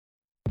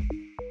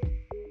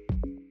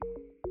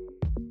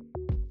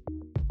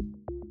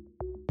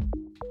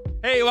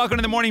Hey, welcome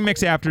to the Morning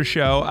Mix After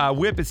Show.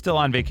 Whip is still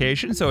on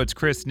vacation, so it's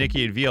Chris,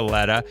 Nikki, and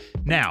Violetta.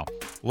 Now,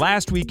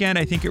 last weekend,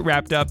 I think it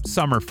wrapped up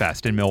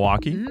Summerfest in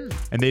Milwaukee,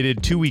 and they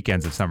did 2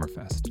 weekends of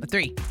Summerfest.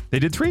 3. They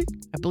did 3?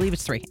 I believe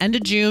it's 3. End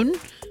of June,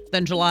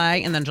 then July,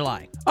 and then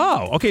July.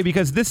 Oh, okay,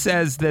 because this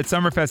says that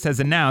Summerfest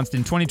has announced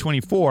in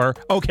 2024.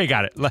 Okay,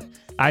 got it.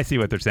 I see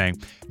what they're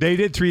saying. They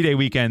did 3-day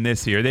weekend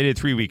this year. They did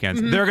 3 weekends.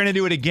 They're going to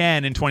do it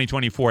again in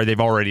 2024. They've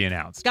already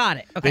announced. Got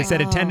it. Okay. They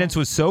said attendance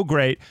was so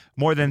great.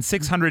 More than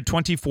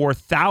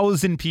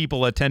 624,000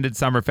 people attended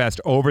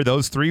Summerfest over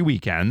those 3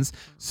 weekends.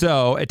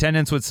 So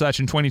attendance was such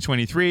in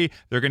 2023.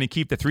 They're going to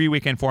keep the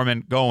 3-weekend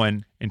format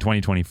going in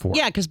 2024.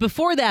 Yeah, because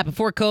before that,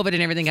 before COVID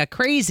and everything got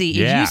crazy,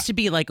 it used to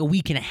be like a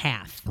week and a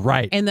half.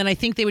 Right. And then I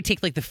think they would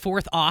take like the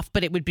 4th off,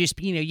 but it would be,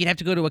 you'd have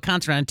to go to a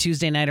concert on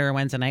Tuesday night or a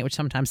Wednesday night, which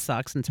sometimes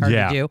sucks and it's hard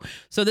to do.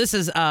 So this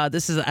is,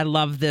 I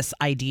love this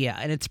idea,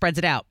 and it spreads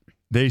it out.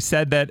 They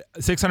said that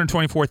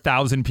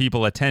 624,000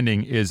 people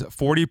attending is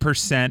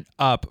 40%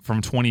 up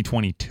from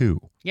 2022.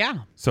 Yeah.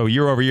 So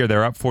year over year,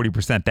 they're up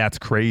 40%. That's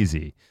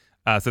crazy.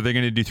 So they're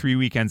going to do 3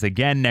 weekends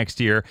again next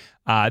year.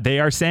 They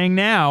are saying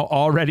now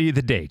already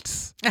the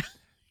dates.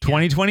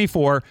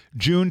 2024,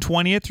 June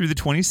 20th through the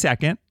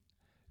 22nd,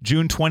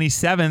 June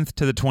 27th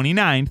to the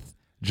 29th,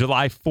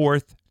 July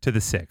 4th to the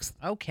 6th.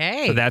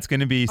 Okay. So that's going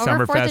to be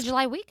Over Summerfest. 4th of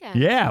July weekend.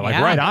 Yeah,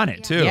 right on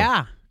it, too.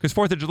 Yeah. Because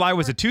 4th of July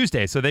was a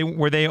Tuesday. So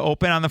were they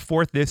open on the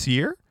 4th this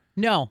year?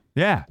 No.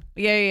 Yeah.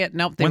 Yeah.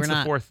 Nope, they were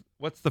not.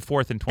 What's the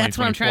 4th in 2024? That's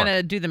what I'm trying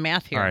to do the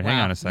math here. All right, hang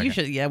on a second. You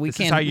should, we this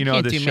can't. is how you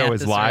know this show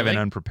is live and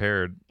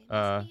unprepared. It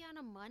must be on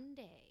a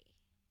Monday.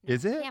 No,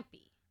 Is it? Can't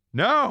be.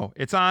 No,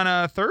 it's on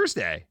a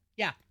Thursday.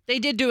 Yeah. They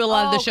did do a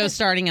lot of the shows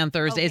starting on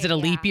Thursday. Is it a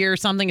leap year or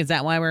something? Is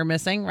that why we're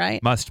missing,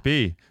 right? Must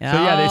be. So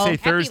yeah, they say Happy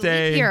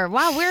Thursday. leap year.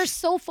 Wow, we're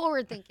so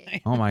forward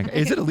thinking. Oh my God.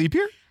 Is it a leap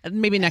year?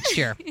 Maybe next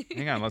year.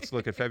 Hang on, let's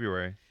look at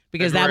February.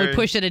 Because that would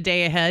push it a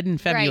day ahead in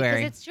February.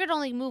 Right, because it should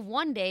only move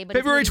one day. But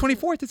February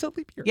 24th is a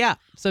leap year. Yeah.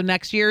 So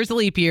next year is a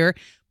leap year.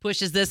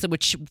 Pushes this,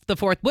 which the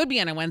 4th would be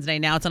on a Wednesday.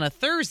 Now it's on a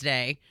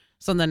Thursday.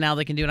 So then now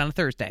they can do it on a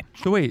Thursday.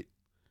 So wait,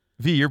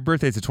 V, your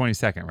birthday's the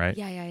 22nd, right?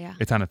 Yeah.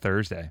 It's on a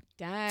Thursday.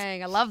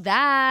 Dang, I love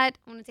that.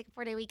 I'm going to take a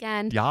 4-day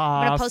weekend. Yes.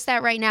 I'm going to post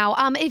that right now.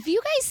 Have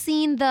you guys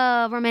seen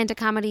the romantic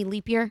comedy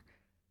Leap Year?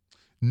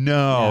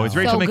 No. Is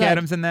Rachel So good.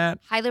 McAdams in that?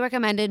 Highly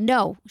recommended.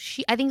 No,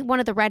 I think one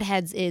of the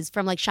redheads is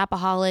from like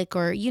Shopaholic,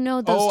 or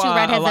those two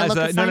redheads Eliza.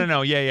 that look the same.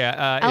 No.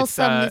 Yeah.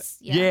 Elsa It's,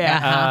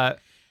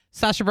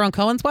 Sacha Baron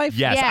Cohen's wife?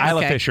 yes, Yeah.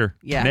 Isla Okay. Fisher.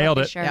 Yeah. Nailed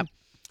it. Sure. Yep.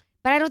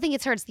 But I don't think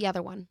it's her. It's the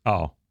other one.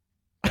 Oh,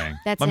 dang.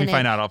 That's Let me in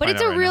find it. out. I'll But find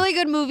it's out a right really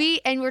good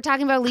movie, and we're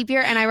talking about Leap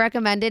Year, and I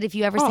recommend it if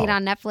you ever see it Oh.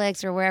 on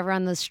Netflix or wherever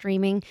on the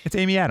streaming. It's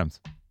Amy Adams.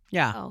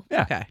 Yeah. Oh,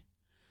 Yeah. Okay.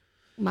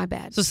 my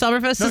bad. So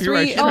Summerfest No, is you're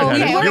right. 3. She's Oh,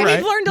 redheaded. okay. You're We've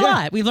right. learned a Yeah.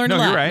 lot. We've learned No, a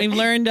you're lot. right. We've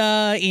learned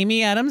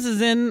Amy Adams is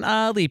in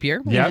leap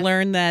year. We've Yep.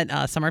 learned that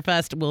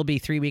Summerfest will be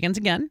 3 weekends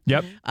again.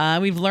 Yep.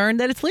 We've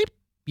learned that it's leap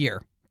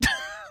year.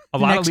 A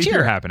lot of Next leap year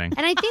year. happening.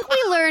 And I think we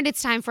learned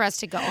it's time for us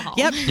to go home.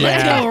 Yep. Yeah.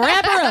 Let's go.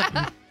 Wrap her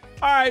up.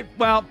 All right.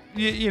 Well,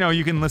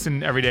 you can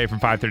listen every day from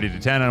 5:30 to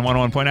 10 on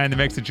 101.9 The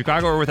Mix in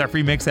Chicago, or with our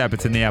free Mix app.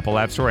 It's in the Apple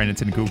App Store and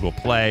it's in Google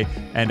Play.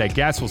 And I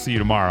guess we'll see you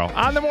tomorrow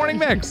on The Morning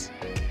Mix.